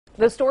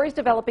The story's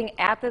developing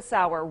at this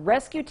hour.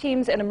 Rescue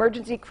teams and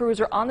emergency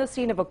crews are on the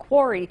scene of a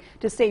quarry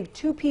to save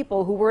two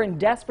people who were in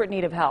desperate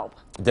need of help.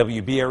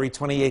 WBRE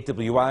 28,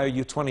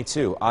 WIOU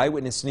 22,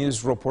 Eyewitness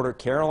News reporter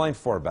Caroline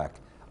Forbeck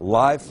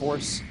live for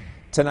us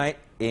tonight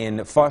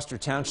in Foster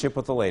Township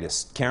with the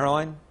latest.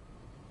 Caroline?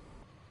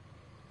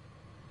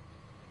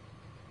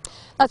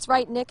 That's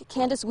right, Nick.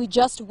 Candace, we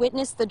just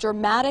witnessed the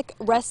dramatic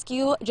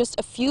rescue just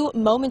a few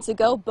moments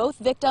ago. Both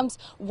victims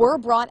were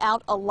brought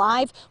out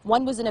alive.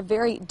 One was in a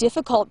very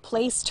difficult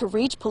place to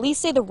reach. Police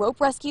say the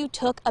rope rescue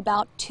took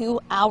about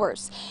 2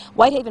 hours.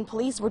 Whitehaven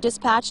police were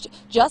dispatched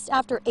just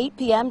after 8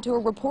 p.m. to a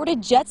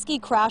reported jet ski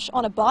crash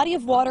on a body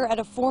of water at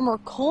a former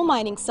coal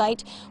mining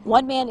site.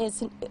 One man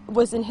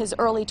was in his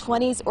early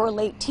 20s or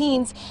late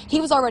teens.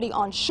 He was already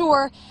on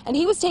shore, and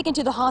he was taken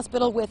to the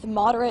hospital with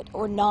moderate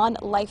or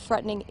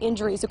non-life-threatening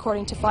injuries,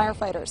 according to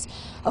firefighters.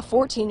 A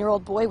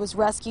 14-year-old boy was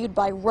rescued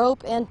by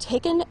rope and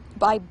taken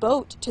by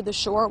boat to the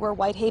shore, where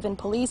Whitehaven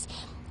police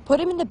put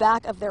him in the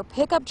back of their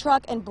pickup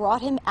truck and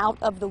brought him out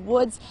of the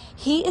woods.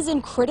 He is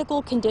in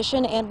critical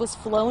condition and was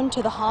flown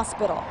to the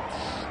hospital.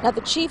 Now, the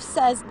chief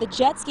says the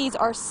jet skis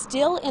are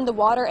still in the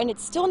water, and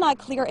it's still not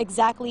clear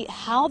exactly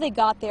how they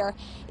got there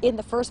in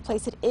the first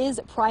place. It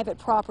is private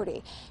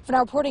property. For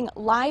now, reporting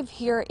live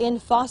here in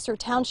Foster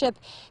Township,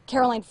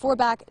 Caroline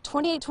Forbeck,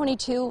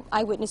 2822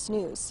 Eyewitness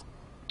News.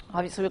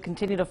 Obviously, we'll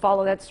continue to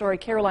follow that story.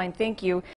 Caroline, thank you.